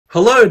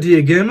Hello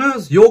dear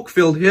gamers,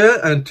 Yorkfield here,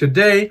 and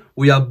today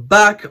we are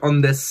back on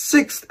the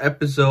 6th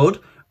episode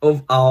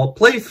of our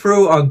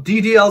playthrough on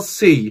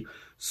DDLC.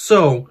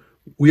 So,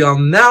 we are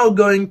now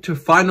going to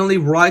finally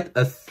write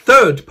a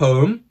third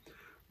poem,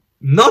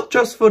 not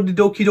just for the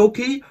Doki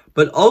Doki,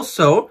 but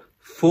also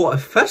for a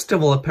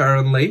festival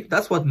apparently.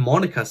 That's what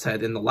Monika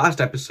said in the last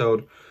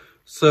episode.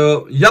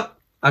 So, yep,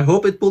 I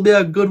hope it will be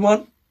a good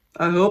one.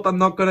 I hope I'm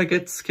not gonna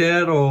get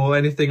scared or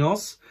anything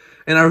else.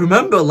 And I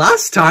remember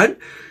last time,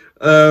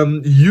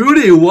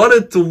 Yuri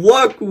wanted to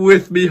walk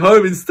with me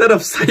home instead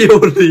of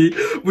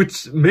Sayori,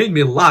 which made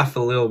me laugh a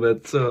little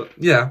bit. So,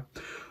 yeah.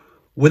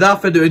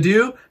 Without further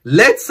ado,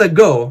 let's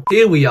go.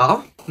 Here we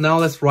are. Now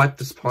let's write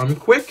this poem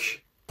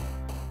quick.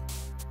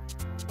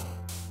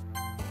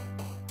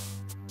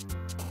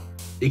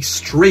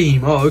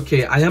 Extreme. Oh,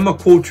 okay. I am a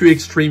Core 2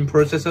 Extreme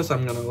processor, so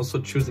I'm gonna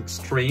also choose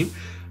Extreme.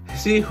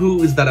 See,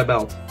 who is that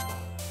about?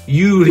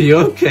 Yuri,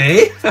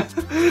 okay.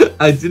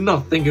 I did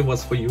not think it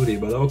was for Yuri,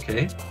 but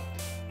okay.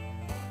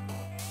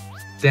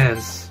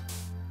 Dance,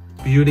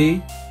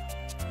 beauty,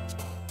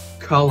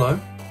 color,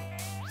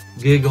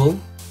 giggle,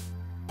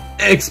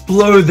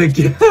 explode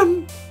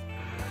again,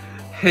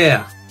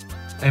 hair,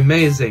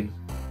 amazing,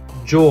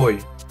 joy,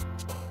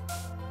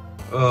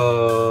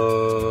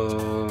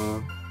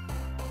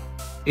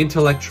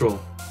 intellectual,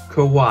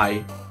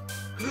 kawaii,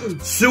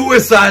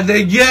 suicide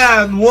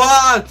again,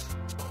 what?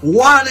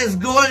 What is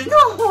going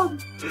on?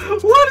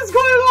 What is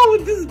going on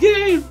with this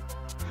game?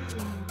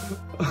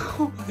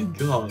 Oh my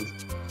god.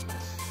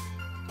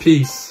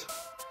 Peace.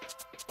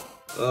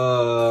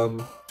 No,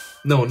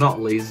 not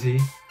lazy.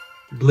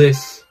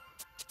 Bliss.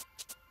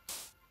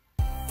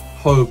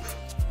 Hope.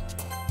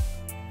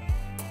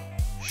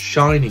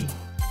 Shiny.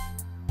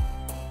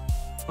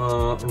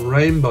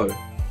 Rainbow.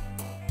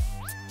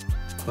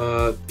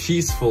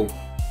 Peaceful.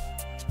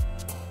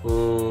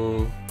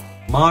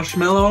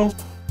 Marshmallow.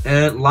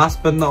 And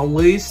last but not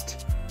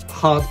least,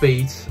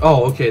 heartbeat.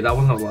 Oh, okay, that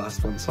was not the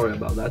last one. Sorry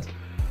about that.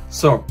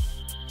 So,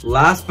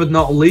 last but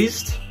not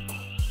least,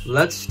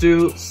 let's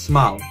do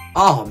smile.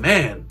 Oh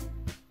man,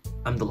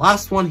 I'm the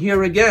last one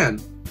here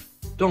again.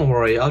 Don't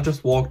worry, I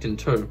just walked in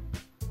too.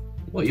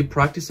 Were you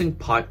practicing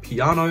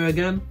piano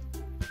again?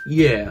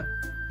 Yeah.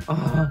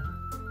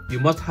 You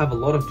must have a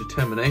lot of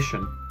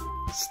determination.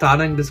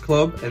 Starting this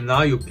club and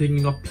now you're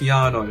picking up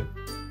piano.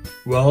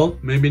 Well,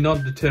 maybe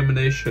not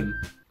determination,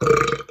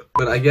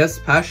 but I guess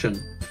passion.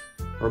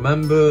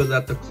 Remember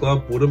that the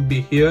club wouldn't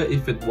be here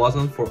if it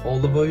wasn't for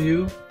all of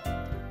you.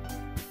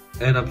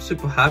 And I'm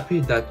super happy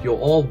that you're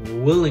all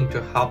willing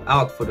to help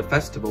out for the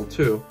festival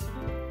too.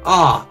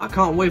 I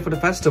can't wait for the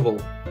festival.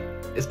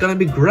 It's gonna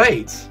be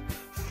great.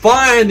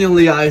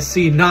 Finally, I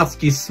see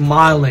Natsuki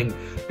smiling,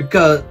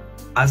 because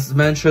as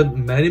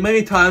mentioned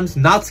many times,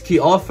 Natsuki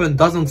often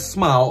doesn't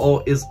smile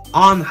or is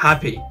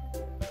unhappy.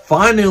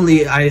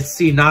 Finally, I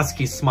see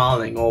Natsuki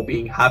smiling or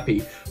being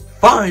happy.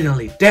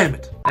 Finally, damn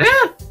it.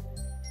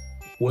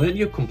 Weren't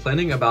you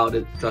complaining about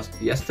it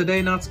just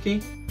yesterday,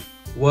 Natsuki?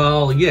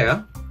 Well,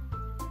 yeah.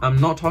 I'm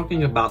not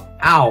talking about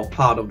our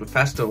part of the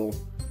festival,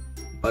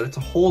 but it's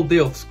a whole day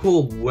of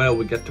school where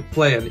we get to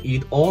play and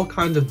eat all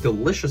kinds of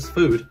delicious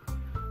food.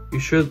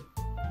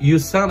 You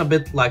sound a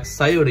bit like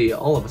Sayori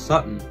all of a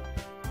sudden.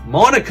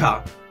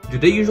 Monika, do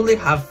they usually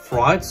have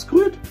fried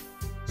squid?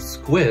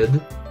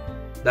 Squid?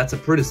 That's a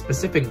pretty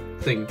specific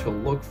thing to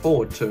look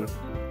forward to.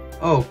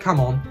 Oh, come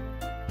on.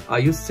 Are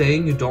you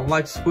saying you don't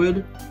like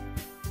squid?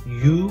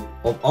 You,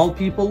 of all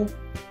people?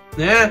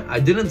 Nah, I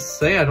didn't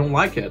say I don't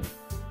like it.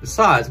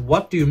 Besides,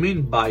 what do you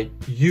mean by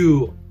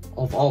you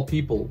of all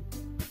people?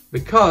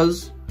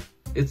 Because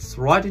it's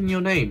right in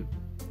your name.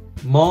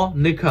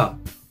 Monika.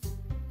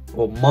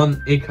 Or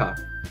Monika.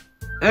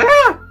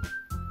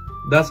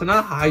 That's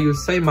not how you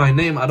say my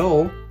name at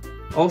all.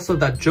 Also,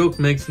 that joke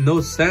makes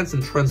no sense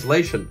in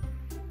translation.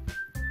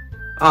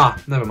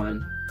 Never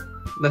mind.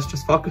 Let's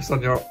just focus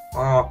on your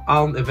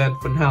own event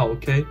for now,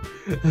 okay?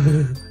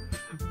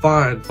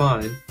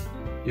 Fine.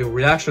 Your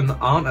reactions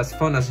aren't as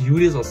fun as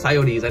Yuri's or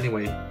Sayori's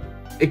anyway.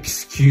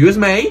 Excuse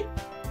me?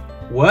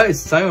 Where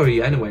is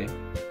Sayori anyway?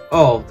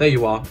 Oh, there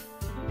you are.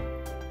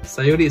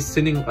 Sayori is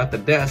sitting at the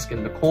desk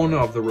in the corner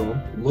of the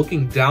room,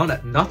 looking down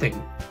at nothing.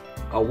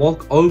 I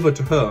walk over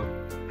to her.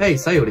 Hey,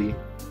 Sayori.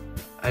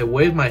 I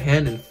wave my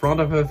hand in front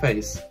of her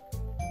face.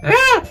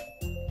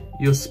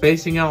 You're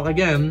spacing out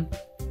again.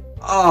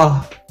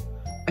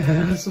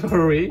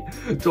 Sorry.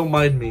 Don't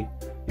mind me.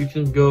 You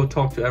can go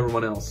talk to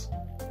everyone else.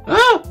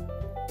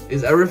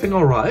 Is everything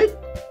alright?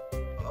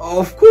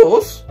 Of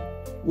course.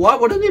 Why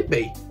wouldn't it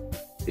be?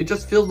 It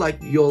just feels like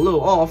you're a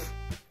little off.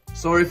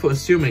 Sorry for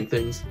assuming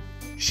things.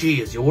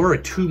 Jeez, you worry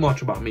too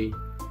much about me.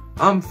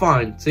 I'm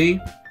fine, see?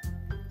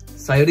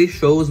 Sayori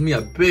shows me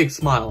a big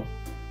smile.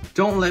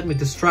 Don't let me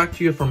distract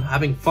you from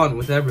having fun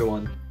with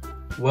everyone.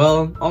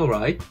 Well,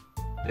 alright.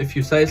 If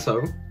you say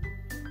so.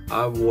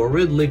 I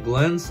worriedly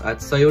glance at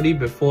Sayori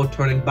before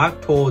turning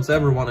back towards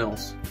everyone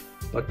else.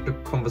 But the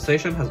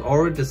conversation has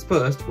already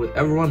dispersed with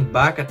everyone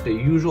back at the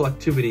usual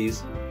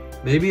activities.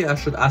 Maybe I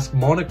should ask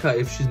Monika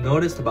if she's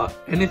noticed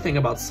anything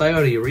about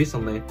Sayori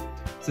recently.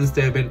 Since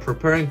they've been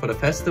preparing for the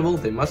festival,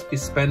 they must be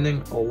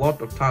spending a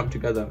lot of time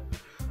together.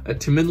 I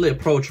timidly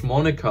approach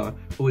Monika,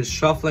 who is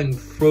shuffling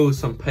through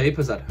some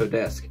papers at her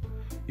desk.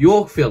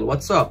 Yorkfield,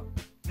 what's up?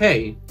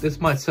 Hey, this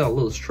might sound a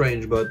little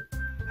strange, but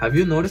have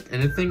you noticed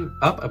anything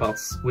up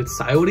with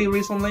Sayuri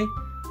recently?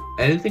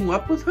 Anything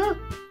up with her?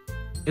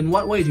 In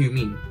what way do you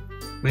mean?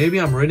 Maybe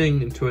I'm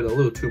reading into it a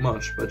little too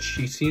much, but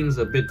she seems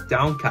a bit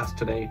downcast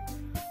today.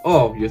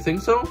 Oh, you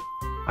think so?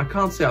 I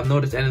can't say I've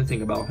noticed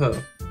anything about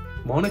her.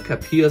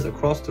 Monika peers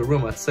across the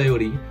room at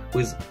Sayuri, who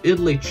is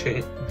idly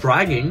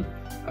dragging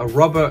a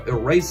rubber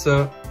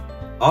eraser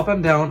up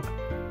and down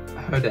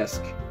her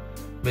desk.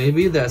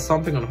 Maybe there's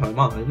something on her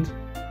mind,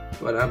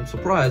 but I'm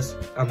surprised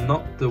I'm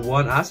not the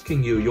one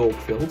asking you,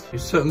 Yorkfield. You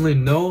certainly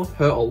know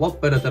her a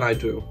lot better than I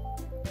do.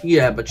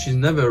 Yeah, but she's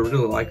never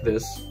really like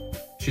this.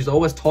 She's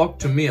always talked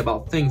to me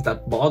about things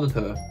that bothered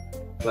her.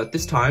 But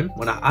this time,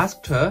 when I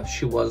asked her,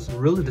 she was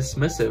really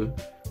dismissive.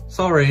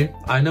 Sorry,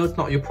 I know it's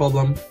not your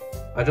problem.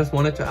 I just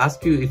wanted to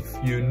ask you if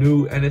you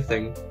knew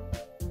anything.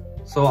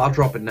 So I'll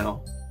drop it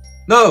now.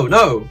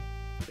 No!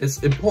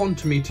 It's important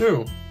to me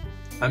too.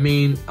 I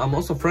mean, I'm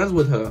also friends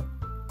with her.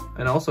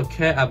 And I also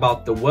care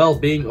about the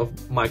well-being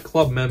of my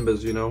club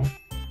members, you know.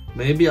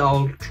 Maybe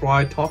I'll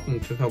try talking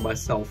to her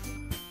myself.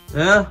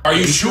 Are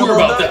you sure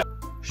about that?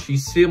 She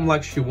seemed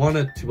like she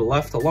wanted to be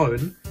left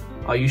alone.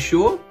 Are you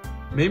sure?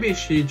 Maybe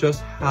she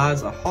just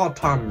has a hard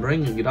time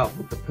bringing it up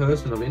with the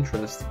person of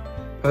interest.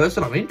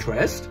 Person of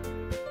interest?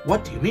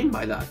 What do you mean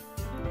by that?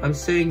 I'm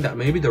saying that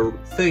maybe the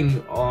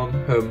thing on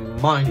her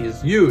mind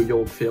is you,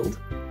 Yorkfield.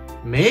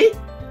 Me?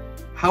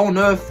 How on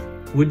earth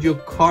would you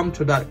come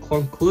to that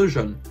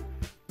conclusion?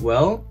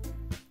 Well,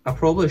 I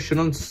probably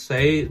shouldn't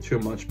say too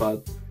much,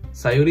 but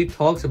Sayuri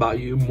talks about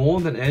you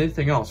more than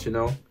anything else, you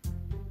know.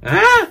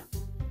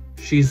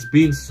 She's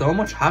been so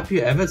much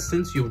happier ever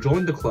since you've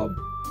joined the club.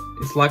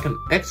 It's like an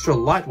extra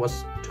light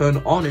was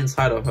turned on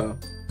inside of her.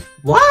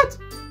 What?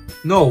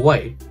 No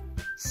way.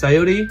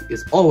 Sayuri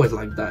is always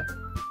like that.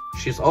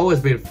 She's always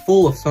been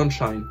full of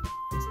sunshine.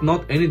 It's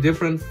not any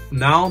different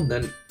now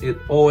than it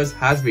always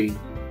has been.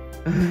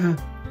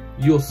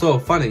 You're so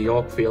funny,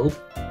 Yorkfield.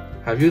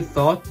 Have you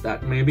thought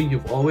that maybe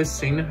you've always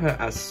seen her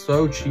as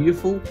so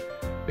cheerful?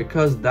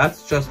 Because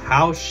that's just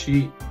how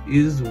she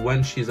is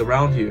when she's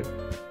around you.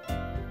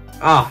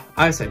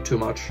 I said too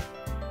much.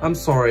 I'm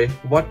sorry,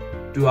 what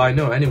do I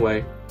know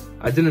anyway?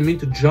 I didn't mean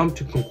to jump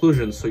to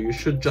conclusions, so you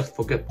should just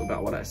forget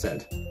about what I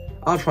said.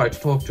 I'll try to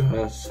talk to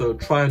her, so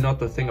try not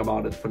to think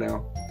about it for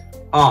now.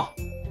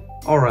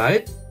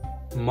 Alright.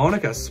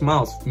 Monika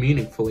smiles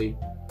meaningfully.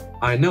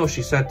 I know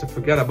she said to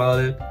forget about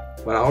it,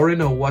 but I already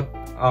know what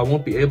I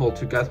won't be able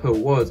to get her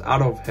words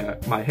out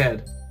of my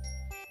head.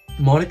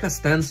 Monika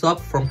stands up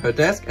from her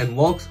desk and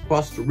walks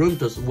across the room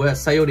to where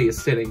Sayuri is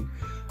sitting.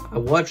 I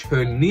watch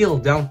her kneel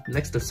down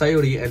next to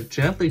Sayuri and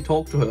gently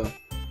talk to her,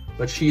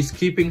 but she's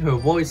keeping her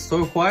voice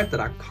so quiet that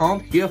I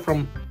can't hear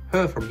from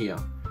her from here.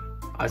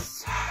 I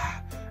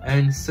sigh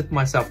and sit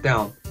myself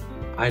down.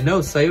 I know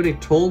Sayuri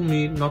told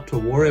me not to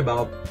worry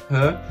about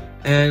her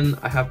and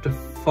I have to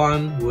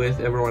fun with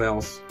everyone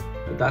else,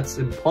 but that's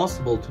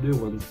impossible to do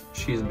when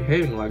she's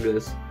behaving like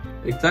this.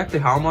 Exactly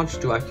how much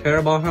do I care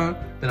about her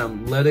that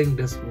I'm letting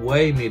this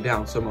weigh me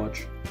down so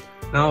much?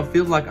 Now it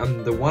feels like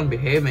I'm the one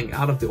behaving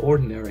out of the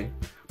ordinary,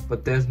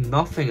 but there's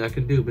nothing I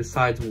can do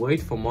besides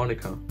wait for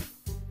Monika.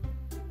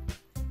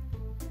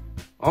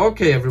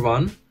 Okay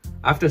everyone,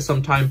 after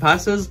some time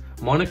passes,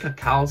 Monika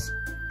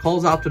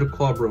calls out to the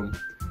club room.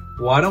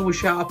 Why don't we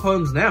share our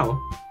poems now?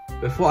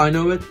 Before I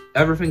know it,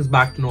 everything's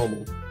back to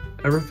normal.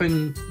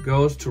 Everything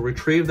goes to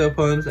retrieve their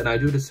poems and I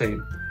do the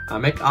same. I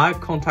make eye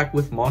contact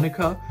with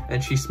Monika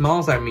and she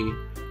smiles at me.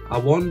 I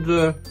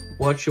wonder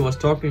what she was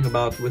talking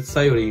about with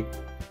Sayuri.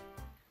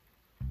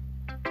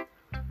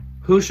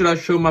 Who should I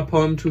show my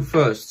poem to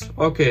first?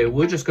 Okay,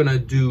 we're just gonna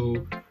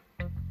do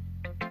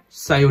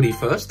Sayuri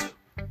first.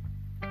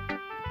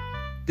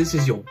 This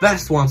is your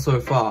best one so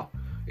far.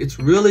 It's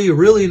really,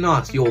 really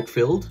nice,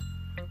 Yorkfield.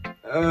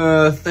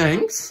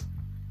 Thanks.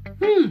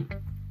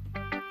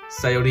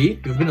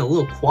 Sayuri, you've been a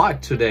little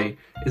quiet today.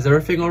 Is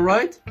everything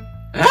alright?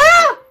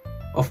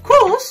 Of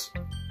course!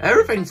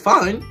 Everything's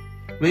fine.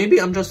 Maybe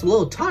I'm just a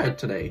little tired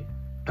today.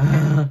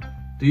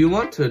 Do you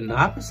want to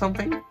nap or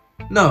something?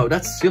 No,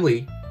 that's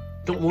silly.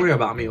 Don't worry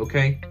about me,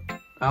 okay?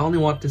 I only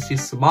want to see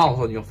smiles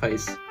on your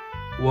face.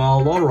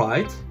 Well,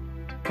 alright.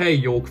 Hey,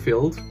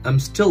 Yorkfield. I'm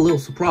still a little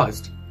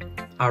surprised.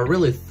 I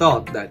really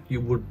thought that you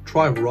would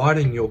try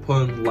writing your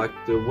poem like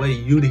the way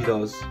Yuri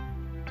does.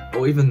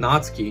 Or even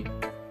Natsuki.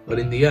 But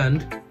in the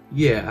end,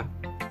 yeah.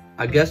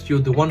 I guess you're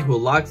the one who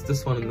likes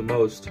this one the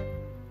most.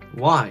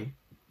 Why?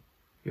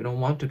 You don't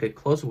want to get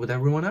closer with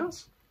everyone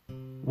else?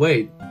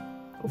 Wait,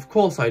 of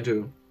course I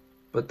do.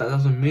 But that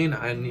doesn't mean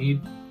I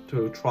need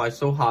to try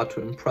so hard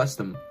to impress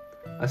them.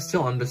 I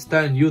still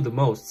understand you the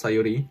most,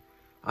 Sayuri.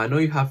 I know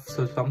you have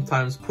to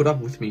sometimes put up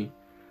with me.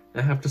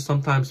 And I have to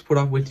sometimes put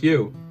up with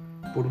you.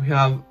 But we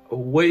have a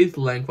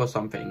wavelength or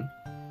something.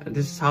 And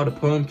this is how the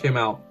poem came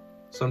out.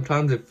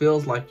 Sometimes it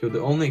feels like you're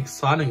the only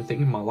exciting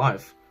thing in my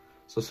life.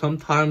 so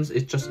sometimes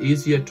it's just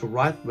easier to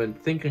write when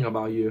thinking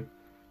about you.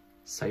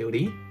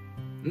 Sayuri?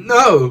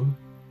 No!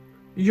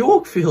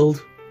 Yorkfield!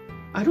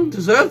 I don't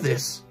deserve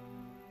this.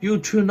 You're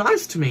too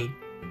nice to me.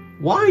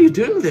 Why are you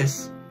doing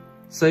this?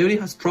 Sayuri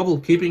has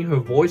trouble keeping her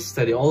voice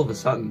steady all of a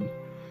sudden.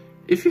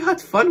 If you had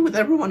fun with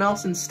everyone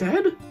else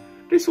instead,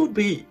 this would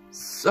be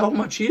so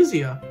much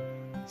easier.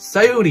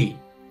 Sayuri!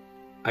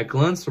 I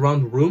glanced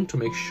around the room to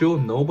make sure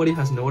nobody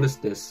has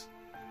noticed this.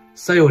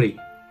 Sayuri,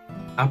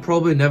 I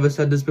probably never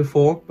said this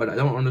before, but I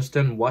don't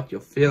understand what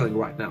you're feeling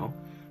right now.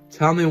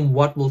 Tell me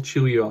what will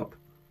cheer you up.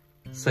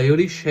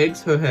 Sayuri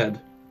shakes her head.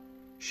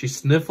 She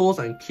sniffles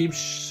and keeps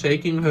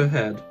shaking her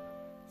head.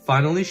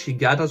 Finally, she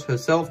gathers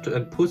herself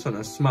and puts on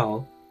a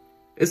smile.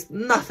 It's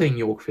nothing,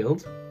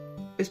 Yorkfield.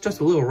 It's just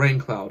a little rain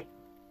cloud.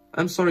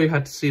 I'm sorry you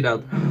had to see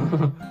that.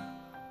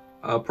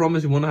 I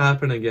promise it won't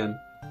happen again.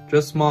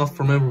 Just smiles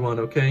from everyone,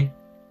 okay?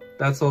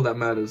 That's all that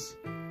matters.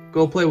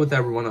 Go play with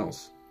everyone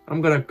else. I'm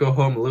gonna go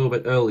home a little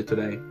bit early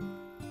today.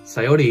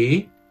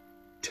 Sayuri,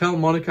 tell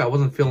Monika I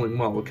wasn't feeling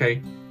well,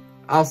 okay?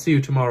 I'll see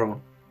you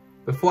tomorrow.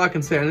 Before I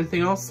can say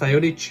anything else,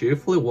 Sayuri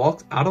cheerfully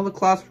walks out of the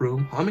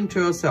classroom, humming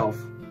to herself.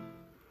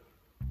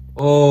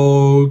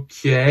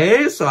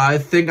 Okay, so I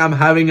think I'm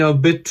having a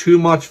bit too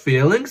much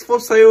feelings for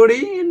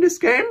Sayuri in this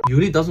game.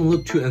 Yuri doesn't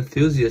look too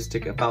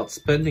enthusiastic about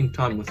spending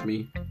time with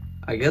me.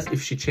 I guess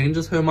if she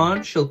changes her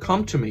mind, she'll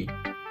come to me.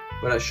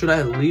 But should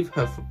I leave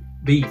her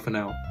be for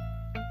now?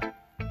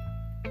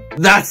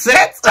 That's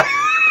it?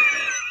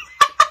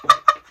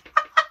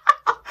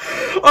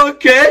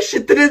 Okay, she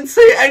didn't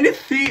say any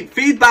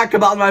feedback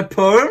about my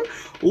poem.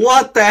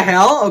 What the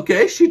hell?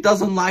 Okay, she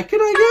doesn't like it,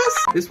 I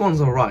guess. This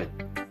one's alright.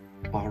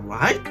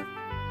 Alright?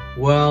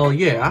 Well,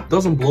 yeah,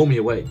 doesn't blow me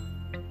away.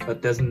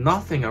 But there's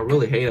nothing I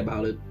really hate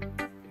about it.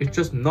 It's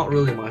just not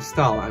really my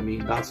style, I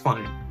mean, that's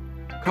fine.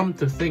 Come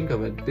to think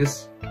of it,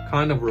 this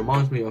kind of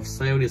reminds me of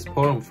Sayuri's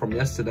poem from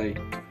yesterday.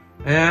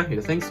 Eh,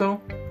 you think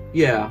so?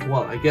 Yeah,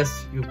 well, I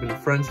guess you've been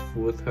friends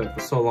with her for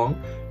so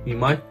long, you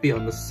might be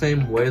on the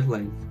same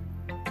wavelength.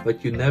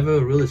 But you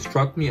never really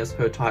struck me as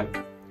her type.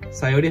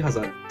 Sayuri has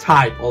a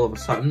type all of a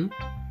sudden.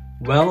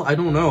 Well, I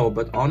don't know,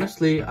 but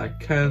honestly,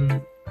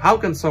 how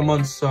can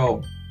someone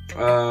so,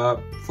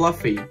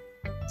 fluffy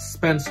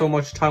spend so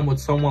much time with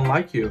someone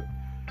like you?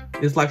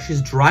 It's like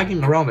she's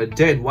dragging around a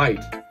dead weight.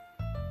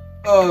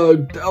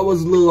 That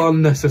was a little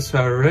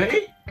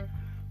unnecessary.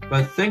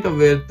 But think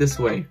of it this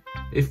way.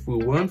 If we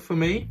weren't for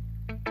me,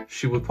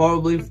 she would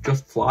probably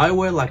just fly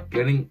away like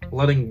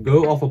letting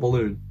go of a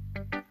balloon.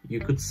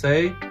 You could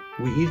say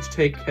we each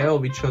take care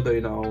of each other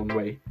in our own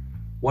way.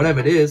 Whatever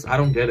it is, I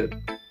don't get it.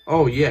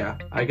 Oh yeah,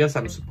 I guess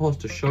I'm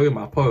supposed to show you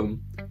my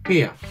poem.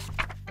 Here.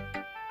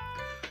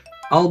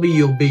 I'll be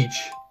your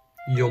beach.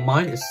 Your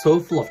mind is so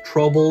full of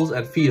troubles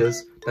and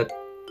fears that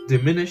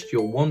diminished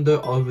your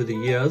wonder over the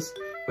years.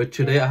 But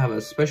today I have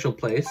a special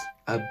place,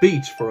 a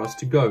beach for us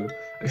to go,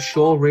 a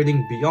shore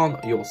reading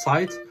beyond your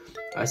sight.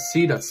 I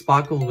see that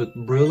sparkles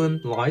with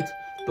brilliant light.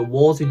 The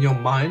walls in your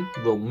mind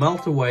will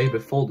melt away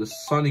before the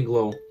sunny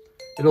glow.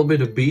 It'll be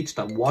the beach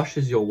that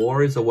washes your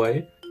worries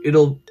away.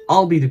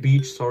 I'll be the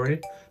beach,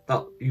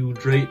 that you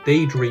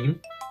daydream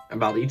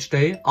about each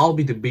day. I'll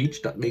be the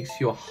beach that makes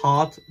your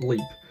heart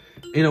leap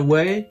in a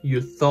way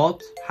you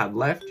thought had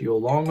left you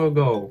long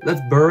ago.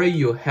 Let's bury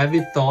your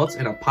heavy thoughts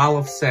in a pile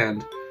of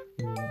sand.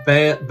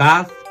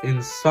 Bath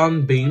in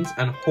sunbeams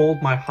and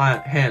hold my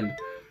hand.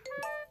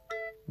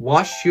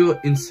 Wash your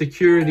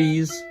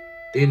insecurities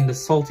in the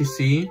salty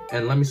sea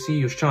and let me see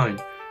you shine.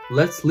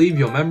 Let's leave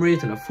your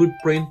memories in a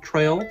footprint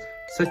trail.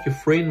 Set you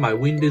free in my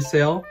windy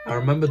sail. I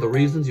remember the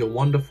reasons you're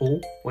wonderful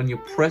when you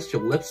press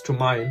your lips to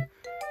mine.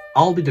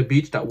 I'll be the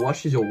beach that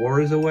washes your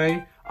worries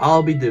away.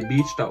 I'll be the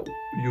beach that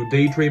you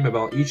daydream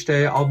about each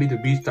day. I'll be the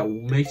beach that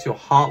makes your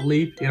heart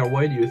leap in a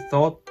way you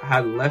thought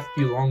had left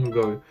you long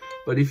ago.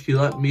 But if you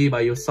let me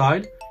by your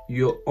side,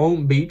 your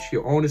own beach,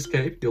 your own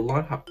escape, you'll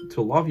learn how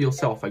to love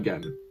yourself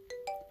again.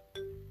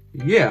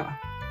 Yeah,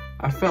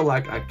 I felt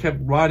like I kept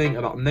writing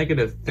about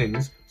negative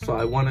things, so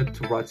I wanted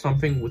to write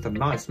something with a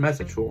nice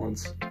message for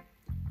once.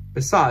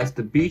 Besides,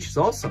 the beach is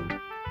awesome.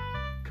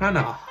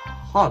 Kinda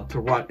hard to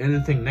write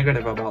anything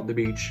negative about the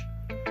beach.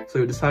 So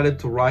you decided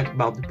to write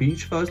about the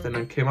beach first and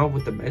then came up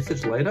with the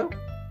message later?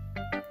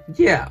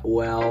 Yeah,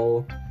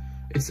 well,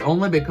 it's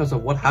only because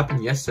of what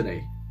happened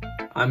yesterday.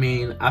 I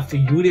mean, after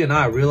Yuri and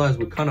I realized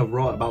we kind of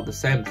wrote about the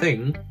same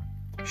thing,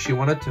 she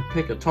wanted to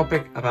pick a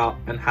topic about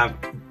and have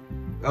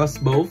us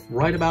both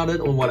write about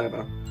it or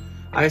whatever.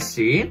 I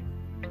see.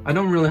 I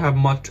don't really have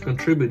much to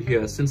contribute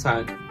here since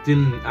I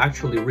didn't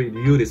actually read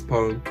Yuri's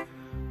poem.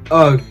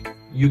 Ugh,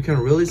 you can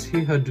really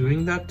see her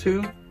doing that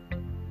too?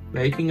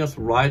 Making us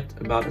write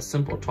about a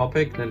simple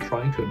topic, then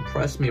trying to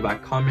impress me by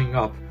coming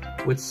up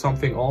with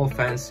something all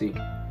fancy.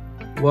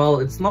 Well,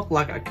 it's not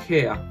like I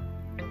care.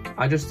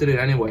 I just did it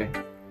anyway.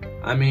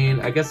 I mean,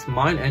 I guess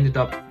mine ended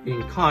up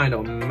being kind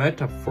of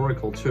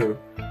metaphorical too.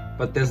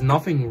 But there's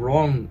nothing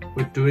wrong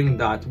with doing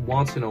that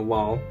once in a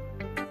while.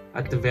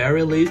 At the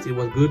very least, it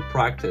was good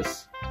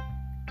practice.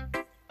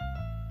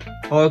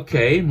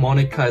 Okay,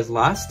 Monika is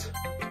last.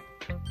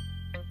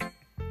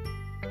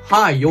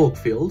 Hi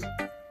Yorkfield,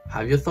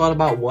 have you thought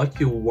about what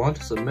you want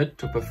to submit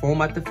to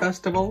perform at the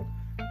festival?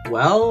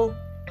 Well,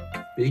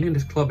 being in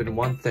this club is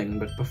one thing,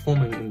 but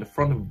performing in the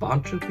front of a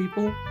bunch of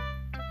people?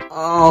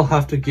 I'll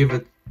have to give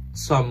it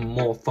some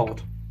more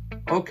thought.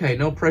 Okay,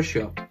 no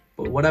pressure,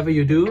 but whatever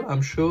you do,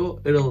 I'm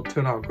sure it'll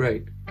turn out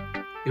great.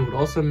 It would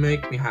also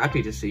make me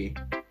happy to see.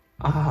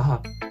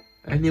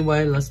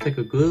 Anyway, let's take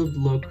a good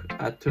look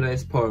at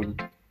today's poem.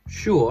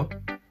 Sure,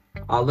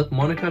 I'll let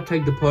Monika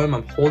take the poem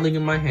I'm holding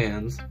in my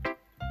hands.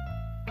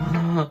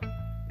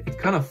 It's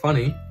kind of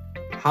funny.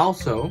 How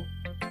so?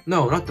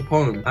 No, not the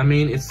poem. I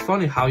mean, it's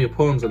funny how your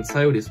poems and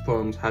Sayuri's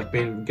poems have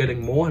been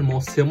getting more and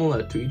more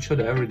similar to each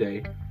other every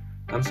day.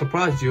 I'm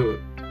surprised you're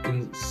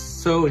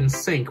so in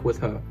sync with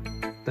her.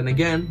 Then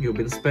again, you've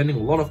been spending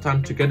a lot of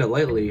time together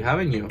lately,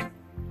 haven't you?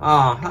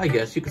 I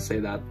guess you could say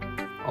that.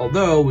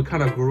 Although we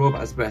kind of grew up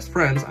as best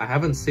friends, I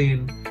haven't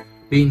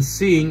been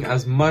seeing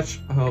as much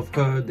of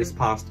her this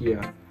past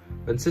year.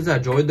 But since I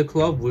joined the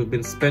club, we've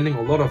been spending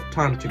a lot of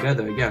time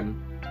together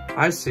again.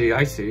 I see.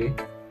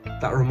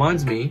 That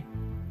reminds me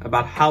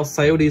about how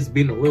Sayuri's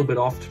been a little bit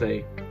off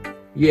today.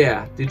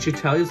 Yeah, did she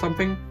tell you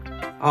something?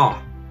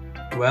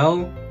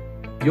 Well,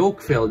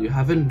 Yorkfield, you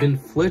haven't been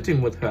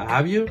flirting with her,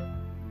 have you?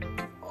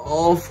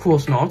 Of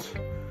course not.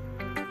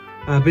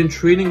 I've been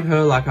treating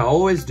her like I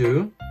always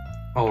do.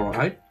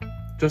 Alright,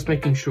 just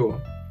making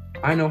sure.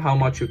 I know how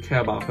much you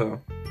care about her.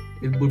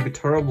 It would be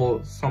terrible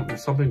if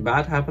something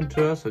bad happened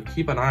to her, so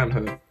keep an eye on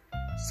her.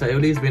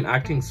 Sayuri's been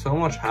acting so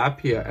much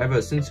happier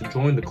ever since you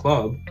joined the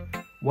club.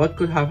 What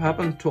could have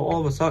happened to all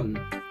of a sudden?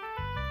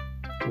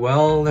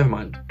 Well, never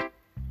mind.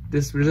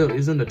 This really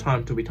isn't the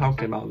time to be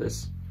talking about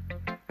this.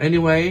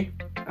 Anyway,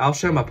 I'll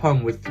share my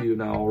poem with you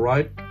now,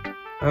 alright?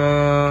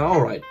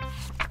 Alright.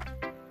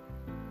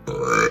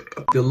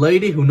 The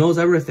Lady Who Knows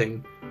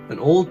Everything. An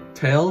old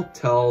tale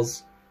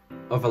tells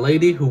of a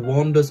lady who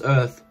wanders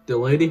earth. The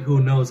lady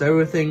who knows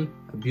everything.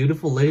 A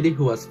beautiful lady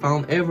who has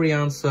found every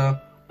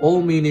answer,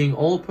 all meaning,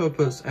 all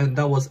purpose, and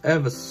that was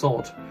ever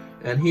sought.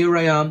 And here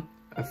I am,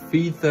 a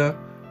feather,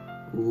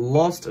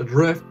 lost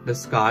adrift the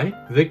sky,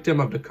 victim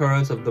of the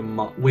currents of the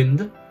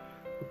wind.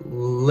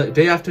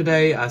 Day after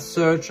day, I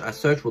search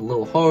with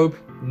little hope,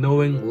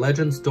 knowing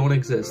legends don't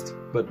exist.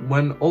 But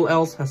when all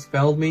else has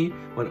failed me,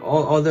 when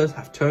all others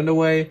have turned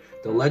away,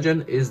 the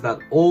legend is that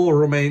all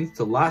remains,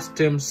 the last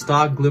dim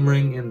star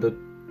glimmering in the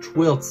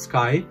twilight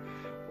sky.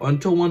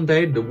 Until one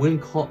day the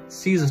wind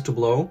ceases to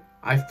blow,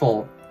 I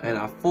fall, and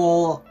I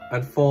fall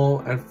and fall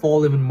and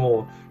fall even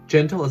more,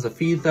 gentle as a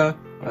feather,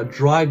 a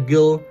dry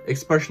gill,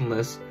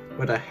 expressionless,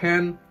 but a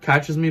hand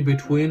catches me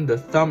between the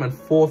thumb and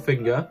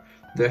forefinger,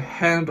 the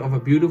hand of a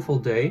beautiful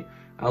day.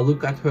 I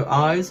look at her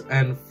eyes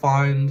and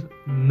find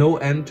no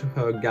end to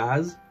her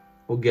gaze.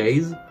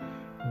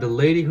 The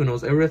lady who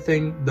knows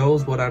everything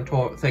knows what I'm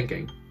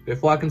thinking.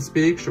 Before I can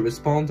speak, she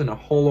responds in a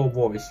hollow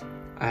voice.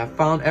 I have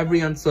found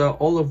every answer,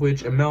 all of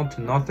which amount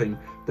to nothing.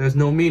 There's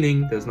no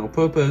meaning, there's no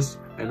purpose,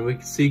 and we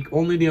seek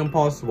only the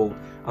impossible.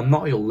 I'm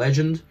not your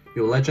legend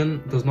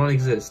does not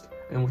exist.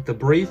 And with a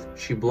breath,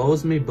 she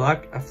blows me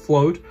back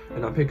afloat,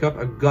 and I pick up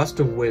a gust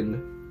of wind.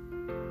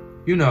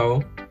 You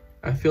know,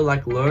 I feel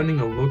like learning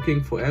and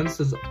looking for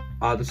answers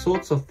are the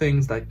sorts of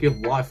things that give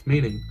life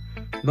meaning.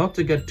 Not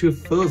to get too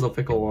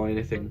philosophical or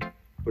anything,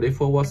 but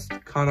if it was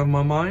kind of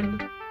my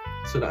mind,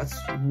 so that's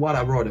what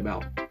I wrote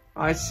about.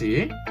 I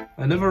see.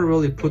 I never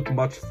really put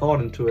much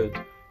thought into it.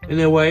 In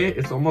a way,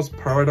 it's almost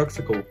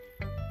paradoxical.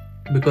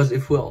 Because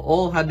if we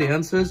all had the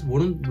answers,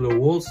 wouldn't the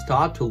world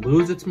start to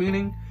lose its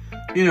meaning?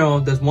 You know,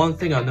 there's one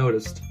thing I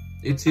noticed.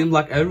 It seems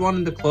like everyone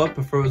in the club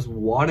prefers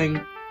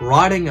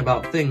writing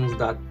about things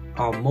that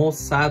are more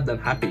sad than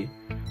happy.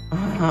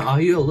 Are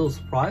you a little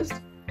surprised?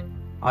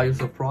 Are you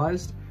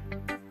surprised?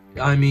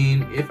 I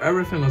mean, if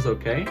everything was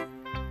okay,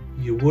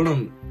 you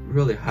wouldn't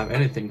really have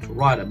anything to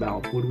write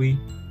about, would we?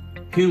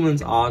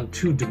 Humans are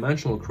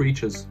two-dimensional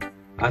creatures.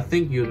 I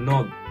think you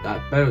know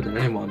that better than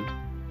anyone.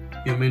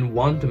 You mean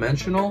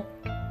one-dimensional?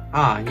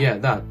 Yeah,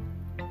 that.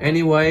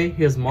 Anyway,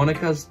 here's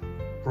Monika's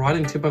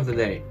writing tip of the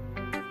day.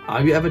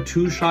 Are you ever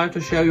too shy to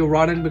share your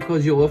writing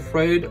because you're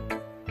afraid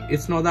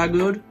it's not that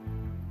good?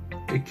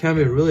 It can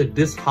be really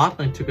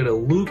disheartening to get a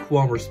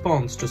lukewarm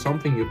response to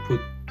something you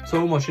put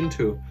so much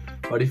into.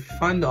 But if you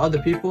find the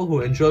other people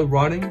who enjoy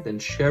writing, then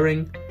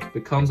sharing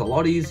becomes a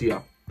lot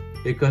easier.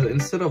 Because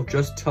instead of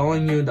just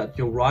telling you that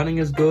your writing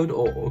is good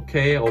or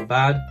okay or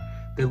bad,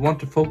 they want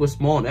to focus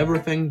more on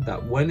everything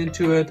that went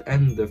into it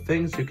and the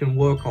things you can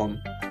work on.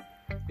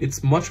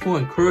 It's much more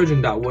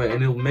encouraging that way,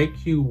 and it'll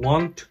make you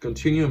want to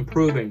continue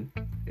improving.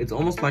 It's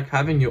almost like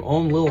having your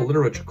own little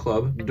literature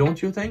club,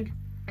 don't you think?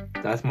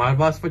 That's my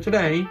advice for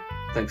today.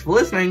 Thanks for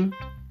listening.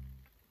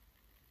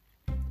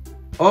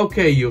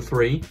 Okay, you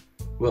three.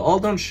 We're all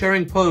done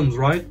sharing poems,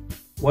 right?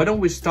 Why don't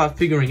we start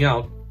figuring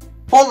out...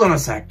 Hold on a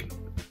second.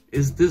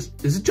 Is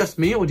it just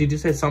me, or did you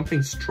say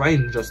something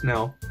strange just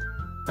now?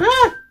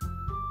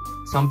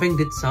 Something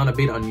did sound a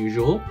bit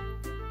unusual.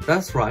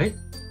 That's right.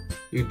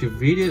 You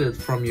deviated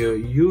from your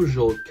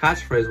usual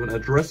catchphrase when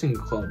addressing the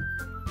club.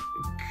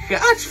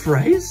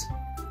 Catchphrase?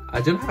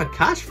 I didn't have a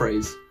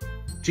catchphrase.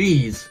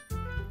 Jeez,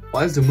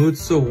 why is the mood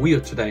so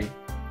weird today?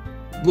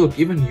 Look,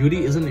 even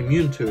Yuri isn't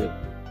immune to it.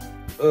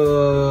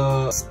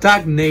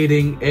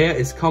 Stagnating air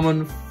is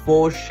common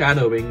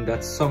foreshadowing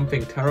that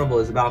something terrible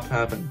is about to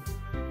happen.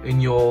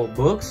 In your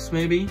books,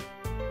 maybe?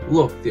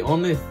 Look, the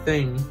only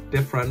thing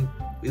different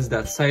is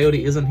that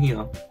Sayori isn't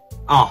here.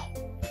 Ah,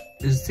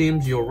 it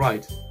seems you're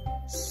right.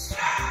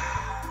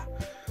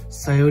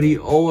 Sayori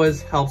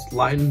always helps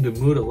lighten the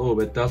mood a little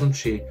bit, doesn't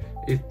she?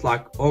 It's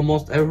like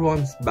almost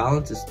everyone's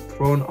balance is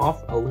thrown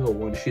off a little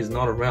when she's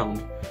not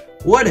around.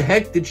 Where the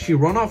heck did she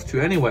run off to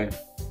anyway?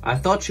 I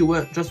thought she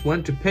just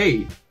went to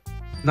pay.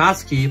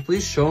 Natsuki,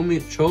 please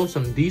show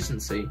some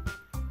decency.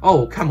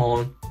 Oh, come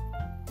on.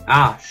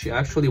 Ah, she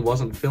actually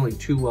wasn't feeling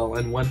too well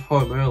and went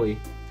home early.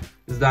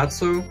 Is that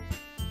so?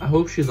 I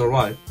hope she's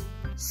alright.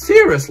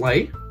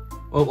 Seriously?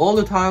 Of all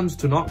the times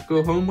to not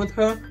go home with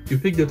her, you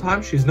pick the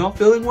time she's not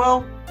feeling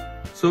well?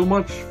 So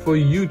much for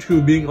you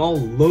two being all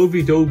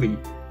lovey-dovey.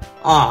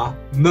 Ah,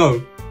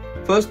 no.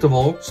 First of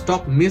all,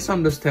 stop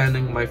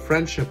misunderstanding my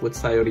friendship with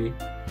Sayori.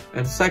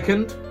 And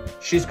second,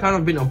 she's kind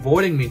of been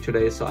avoiding me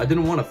today, so I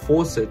didn't want to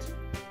force it.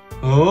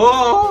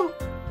 Oh!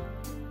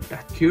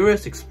 That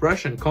curious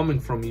expression coming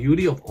from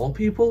Yuri of all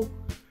people?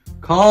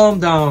 Calm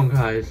down,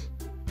 guys.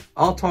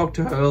 I'll talk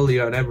to her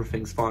earlier and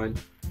everything's fine.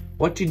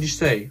 What did you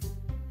say?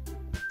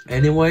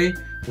 Anyway,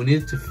 we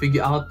need to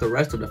figure out the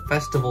rest of the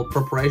festival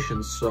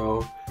preparations,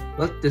 so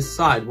let's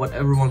decide what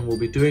everyone will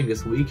be doing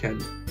this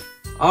weekend.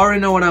 I already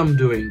know what I'm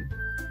doing.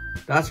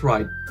 That's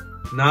right,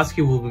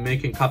 Natsuki will be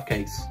making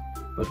cupcakes,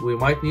 but we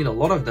might need a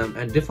lot of them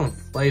and different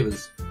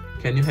flavors.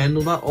 Can you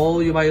handle that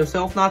all by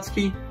yourself,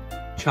 Natsuki?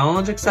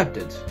 Challenge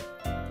accepted.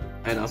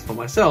 And as for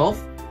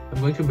myself, I'm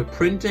going to be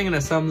printing and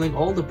assembling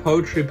all the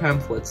poetry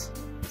pamphlets.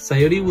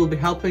 Sayori will be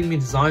helping me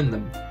design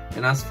them.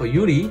 And as for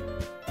Yuri,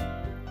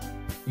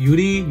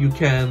 you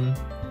can...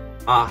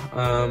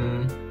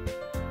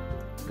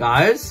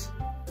 guys?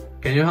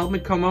 Can you help me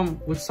come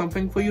up with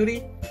something for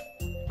Yuri?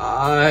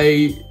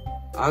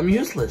 I'm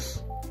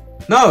useless.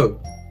 No!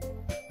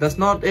 That's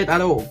not it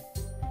at all.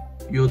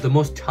 You're the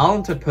most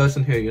talented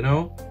person here, you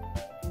know?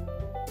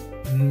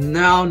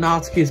 Now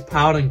Natsuki's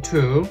pouting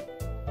too.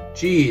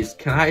 Jeez,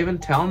 can I even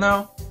tell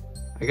now?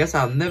 I guess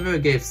I never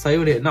gave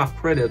Sayori enough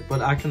credit,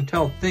 but I can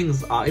tell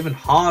things are even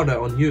harder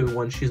on you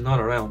when she's not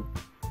around.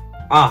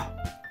 Ah,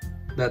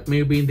 that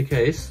may be the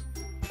case,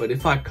 but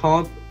if I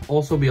can't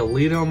also be a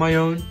leader on my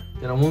own,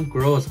 then I won't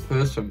grow as a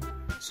person.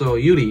 So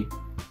Yuri,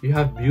 you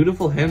have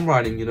beautiful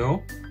handwriting, you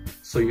know?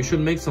 So you should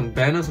make some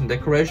banners and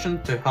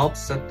decoration to help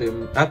set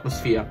the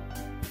atmosphere.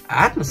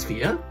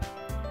 Atmosphere?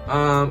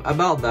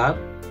 About that,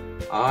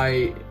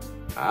 I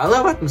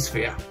love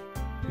atmosphere.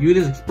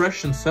 Yuri's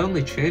expression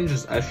suddenly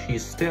changes as she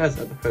stares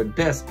at her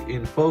desk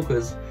in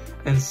focus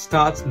and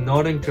starts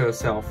nodding to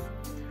herself.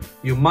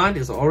 Your mind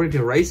is already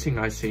racing,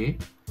 I see.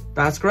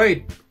 That's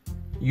great.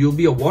 You'll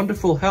be a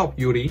wonderful help,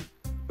 Yuri.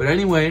 But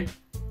anyway,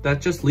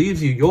 that just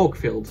leaves you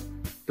Yorkfield,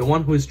 the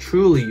one who is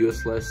truly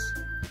useless.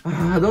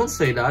 Don't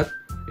say that.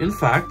 In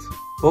fact,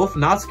 both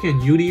Natsuki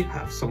and Yuri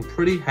have some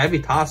pretty heavy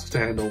tasks to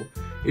handle.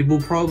 It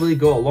will probably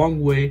go a long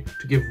way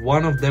to give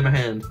one of them a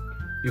hand.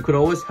 You could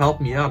always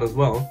help me out as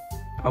well.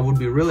 I would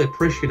be really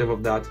appreciative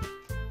of that.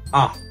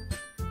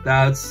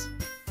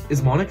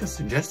 Is Monika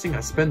suggesting I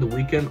spend the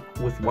weekend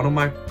with one of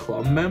my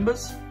club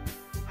members?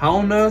 How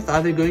on earth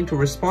are they going to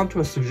respond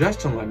to a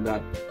suggestion like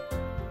that?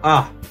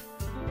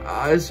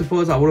 I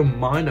suppose I wouldn't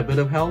mind a bit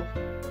of help.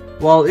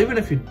 Well, even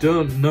if you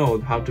don't know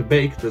how to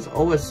bake, there's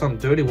always some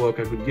dirty work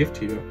I could give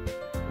to you.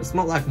 It's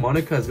not like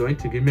Monika is going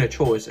to give me a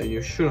choice and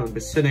you shouldn't be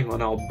sitting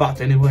on our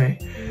butt anyway.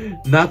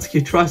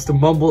 Natsuki tries to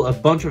mumble a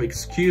bunch of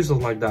excuses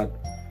like that.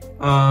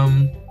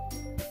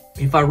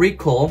 If I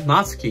recall,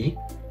 Natsuki,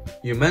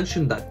 you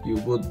mentioned that you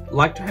would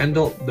like to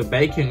handle the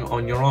baking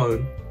on your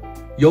own.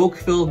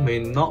 Yorkfield may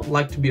not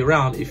like to be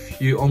around if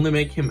you only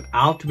make him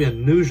out to be a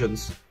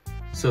nuisance.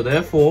 So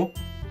therefore,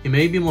 he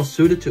may be more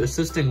suited to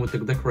assisting with the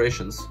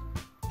decorations.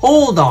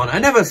 Hold on, I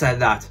never said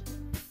that!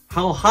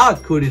 How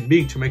hard could it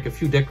be to make a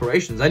few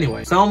decorations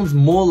anyway? Sounds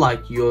more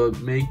like you're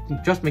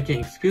just making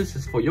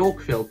excuses for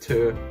Yorkfield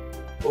to...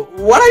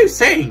 What are you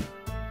saying?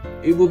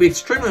 It will be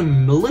extremely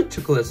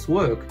meticulous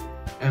work.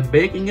 And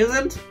baking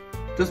isn't?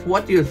 Just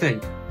what do you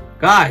think?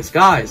 Guys,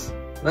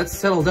 let's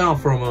settle down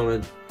for a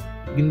moment.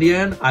 In the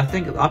end, I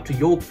think it's up to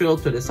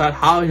Yorkfield to decide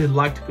how he'd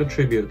like to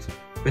contribute.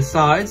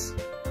 Besides,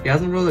 he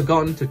hasn't really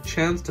gotten the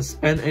chance to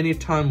spend any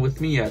time with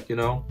me yet, you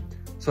know?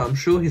 So I'm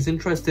sure he's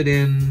interested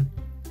in...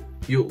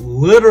 You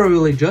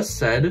literally just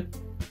said...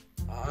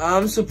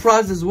 I'm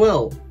surprised as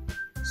well.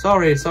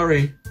 Sorry.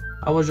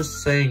 I was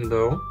just saying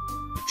though.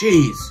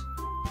 Jeez.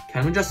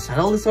 Can we just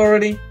settle this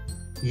already?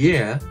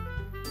 Yeah.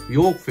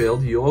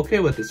 Yorkfield, you're okay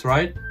with this,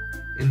 right?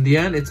 In the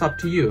end, it's up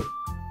to you.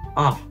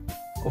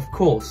 Of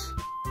course.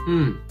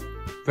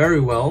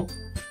 Very well.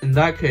 In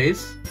that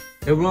case,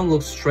 everyone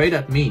looks straight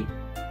at me.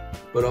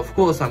 But of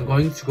course, I'm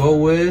going to go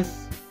with...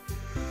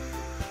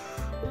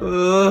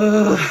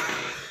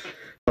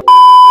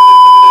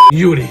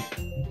 Yuri.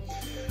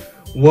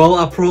 Well,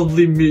 I'll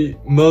probably be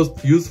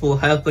most useful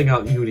helping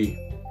out Yuri.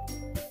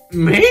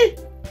 Me?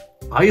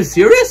 Are you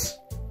serious?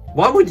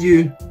 Why would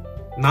you?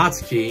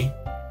 Natsuki,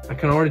 I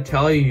can already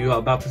tell you're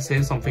about to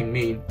say something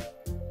mean.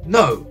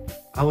 No,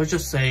 I was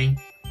just saying,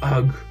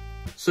 ugh.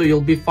 So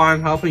you'll be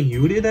fine helping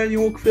Yuri then,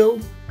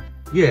 Yorkfield?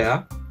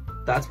 Yeah,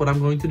 that's what I'm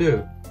going to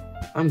do.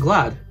 I'm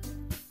glad.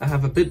 I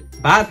have a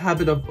bad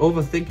habit of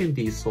overthinking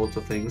these sorts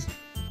of things,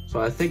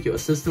 so I think your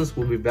assistance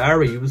will be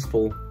very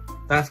useful.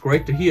 That's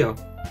great to hear.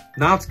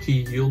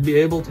 Natsuki, you'll be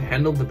able to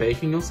handle the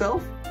baking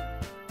yourself?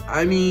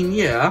 I mean,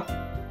 yeah.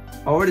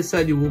 I already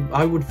said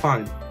I would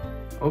fine.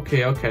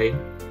 Okay.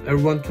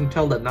 Everyone can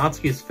tell that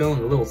Natsuki is feeling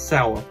a little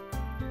sour.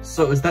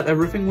 So is that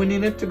everything we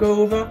needed to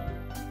go over?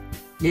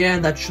 Yeah,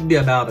 that should be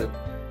about it.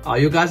 Are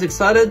you guys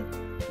excited?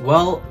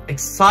 Well,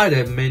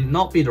 excited may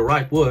not be the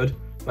right word,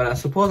 but I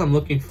suppose I'm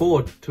looking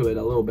forward to it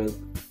a little bit.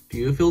 Do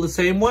you feel the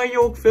same way,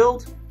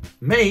 Yorkfield?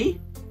 Me?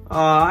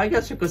 I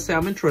guess you could say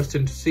I'm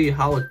interested to see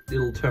how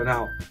it'll turn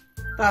out.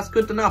 That's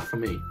good enough for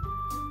me.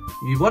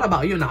 What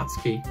about you,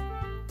 Natsuki?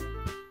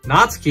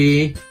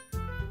 Natsuki?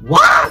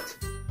 What?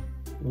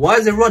 Why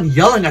is everyone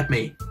yelling at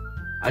me?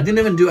 I didn't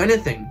even do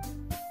anything.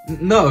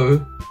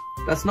 No,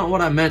 that's not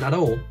what I meant at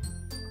all.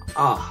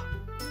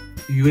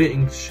 Yuri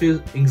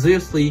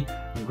anxiously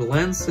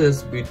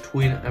glances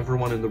between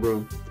everyone in the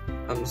room.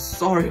 I'm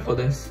sorry for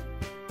this.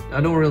 I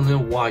don't really know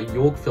why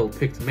Yorkfield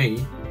picked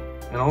me.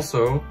 And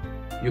also,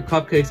 your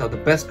cupcakes are the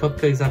best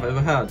cupcakes I've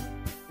ever had.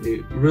 They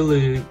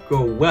really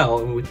go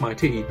well with my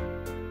tea.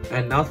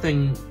 And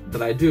nothing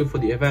that I do for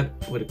the event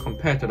would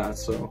compare to that,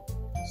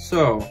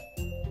 So,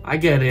 I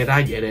get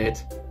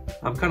it.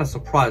 I'm kinda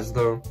surprised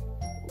though.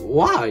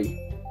 Why?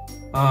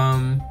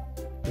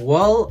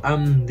 Well,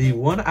 I'm the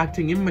one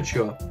acting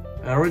immature.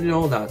 I already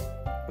know that.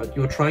 But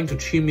you're trying to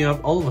cheer me up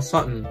all of a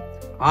sudden.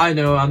 I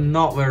know, I'm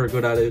not very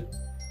good at it.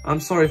 I'm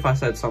sorry if I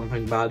said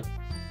something bad.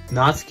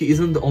 Natsuki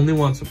isn't the only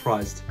one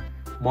surprised.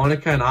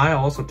 Monika and I are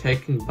also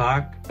taken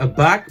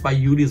aback by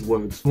Yuri's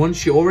words. When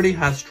she already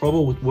has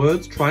trouble with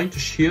words, trying to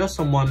cheer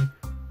someone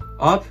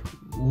up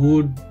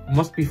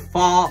must be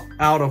far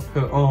out of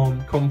her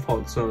own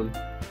comfort zone.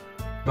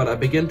 But I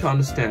begin to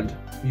understand.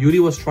 Yuri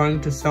was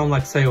trying to sound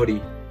like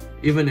Sayori.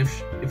 Even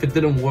if it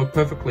didn't work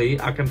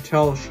perfectly, I can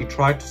tell she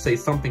tried to say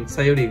something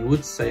Sayori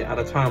would say at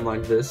a time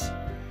like this.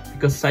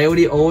 Because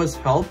Sayori always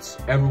helps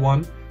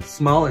everyone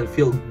smile and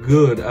feel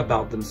good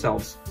about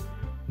themselves.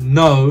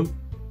 No,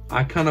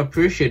 I kind of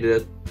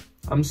appreciated it.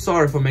 I'm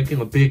sorry for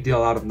making a big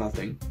deal out of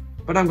nothing.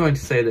 But I'm going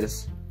to say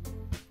this.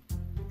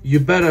 You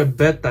better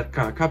bet that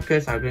kind of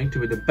cupcakes are going to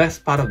be the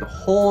best part of the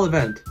whole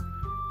event.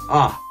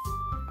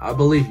 I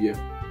believe you.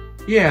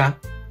 Yeah,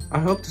 I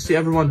hope to see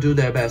everyone do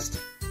their best.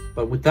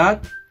 But with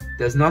that,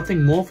 there's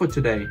nothing more for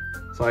today.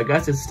 So I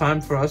guess it's time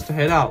for us to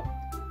head out.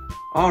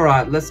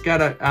 Alright, let's get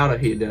out of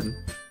here then.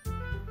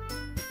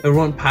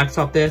 Everyone packs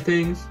up their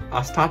things.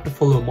 I start to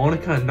follow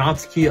Monika and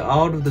Natsuki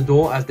out of the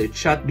door as they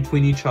chat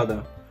between each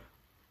other.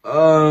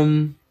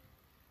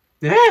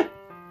 Yeah?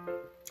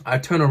 I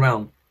turn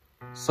around.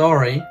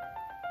 Sorry.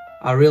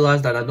 I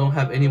realize that I don't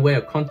have any way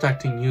of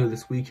contacting you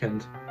this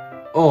weekend.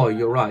 Oh,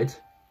 you're right.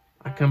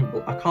 I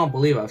can't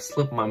believe I've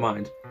slipped my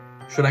mind.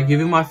 Should I give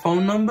you my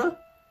phone number?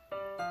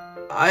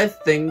 I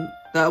think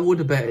that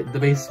would be the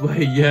best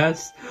way,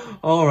 yes.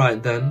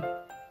 Alright then.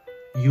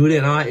 Yuri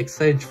and I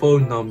exchange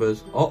phone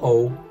numbers.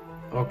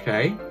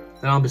 Okay.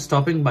 Then I'll be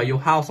stopping by your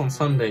house on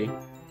Sunday.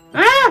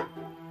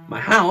 My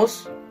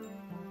house?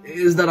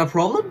 Is that a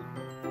problem?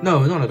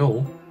 No, not at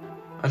all.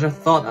 I just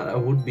thought that I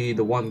would be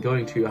the one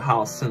going to your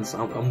house since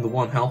I'm the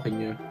one helping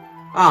you.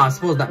 I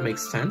suppose that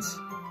makes sense.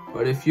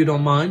 But if you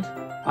don't mind,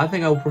 I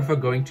think I would prefer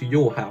going to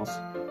your house.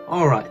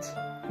 Alright.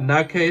 In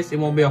that case, it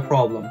won't be a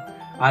problem.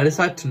 I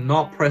decided to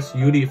not press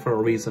Yuri for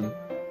a reason.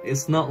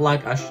 It's not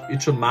like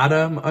it should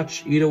matter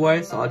much either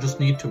way, so I just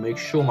need to make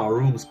sure my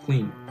room's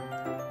clean.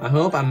 I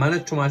hope I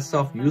managed to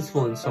myself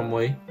useful in some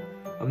way.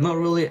 I'm not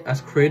really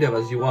as creative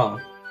as you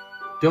are.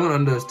 Don't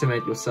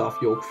underestimate yourself,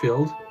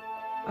 Yorkfield.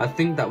 I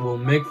think that will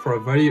make for a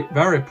very,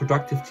 very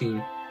productive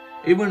team.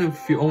 Even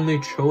if you only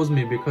chose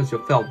me because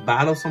you felt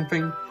bad or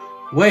something.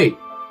 Wait,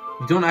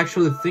 you don't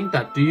actually think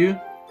that, do you?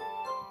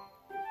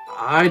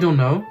 I don't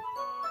know.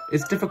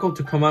 It's difficult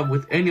to come up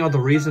with any other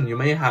reason you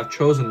may have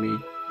chosen me.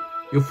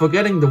 You're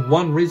forgetting the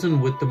one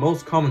reason with the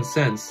most common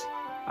sense.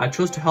 I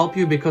chose to help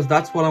you because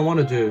that's what I want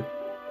to do.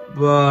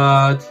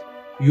 But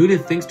Yuri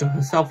thinks to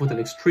herself with an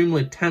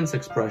extremely tense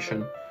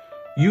expression.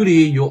 Yuri,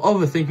 you're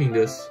overthinking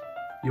this.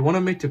 You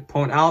wanted me to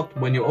point out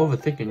when you're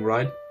overthinking,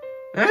 right?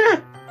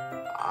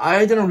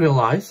 I didn't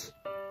realize.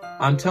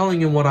 I'm telling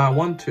you what I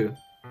want to.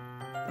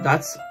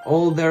 That's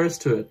all there is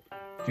to it.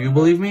 Do you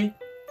believe me?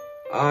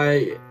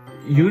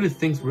 Yuri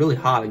thinks really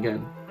hard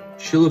again.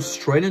 She looks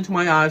straight into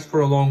my eyes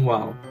for a long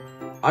while.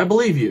 I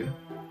believe you.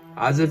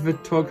 As if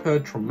it took her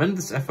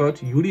tremendous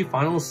effort, Yuri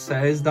finally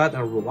says that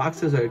and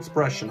relaxes her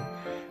expression.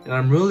 And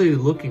I'm really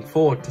looking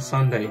forward to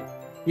Sunday.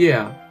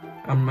 Yeah,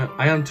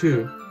 I am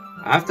too.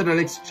 After that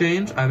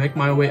exchange, I make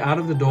my way out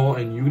of the door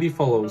and Yuri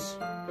follows.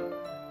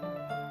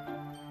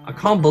 I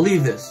can't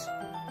believe this.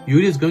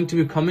 Yuri is going to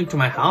be coming to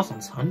my house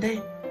on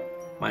Sunday?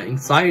 My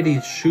anxiety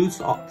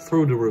shoots up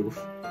through the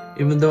roof.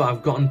 Even though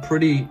I've gotten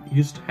pretty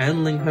used to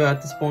handling her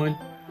at this point,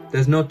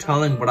 there's no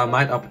telling what I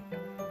might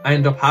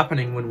end up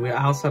happening when we're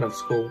outside of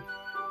school.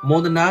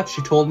 More than that,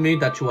 she told me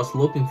that she was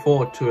looking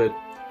forward to it.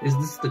 Is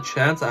this the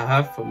chance I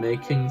have for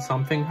making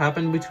something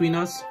happen between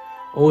us?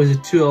 Or is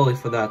it too early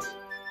for that?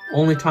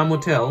 Only time will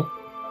tell.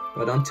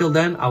 But until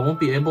then, I won't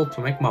be able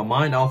to make my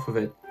mind off of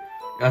it.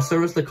 I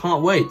seriously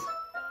can't wait.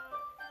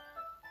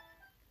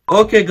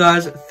 Okay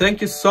guys,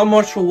 thank you so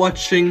much for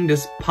watching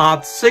this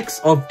part 6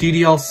 of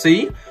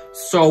DDLC.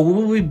 So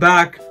we'll be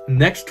back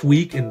next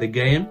week in the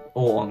game,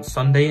 or on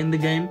Sunday in the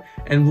game.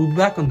 And we'll be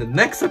back on the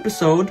next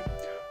episode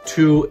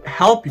to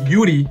help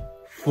Yuri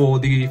for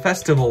the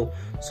festival.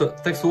 So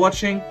thanks for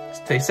watching,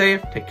 stay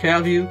safe, take care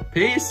of you,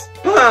 peace,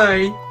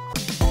 bye!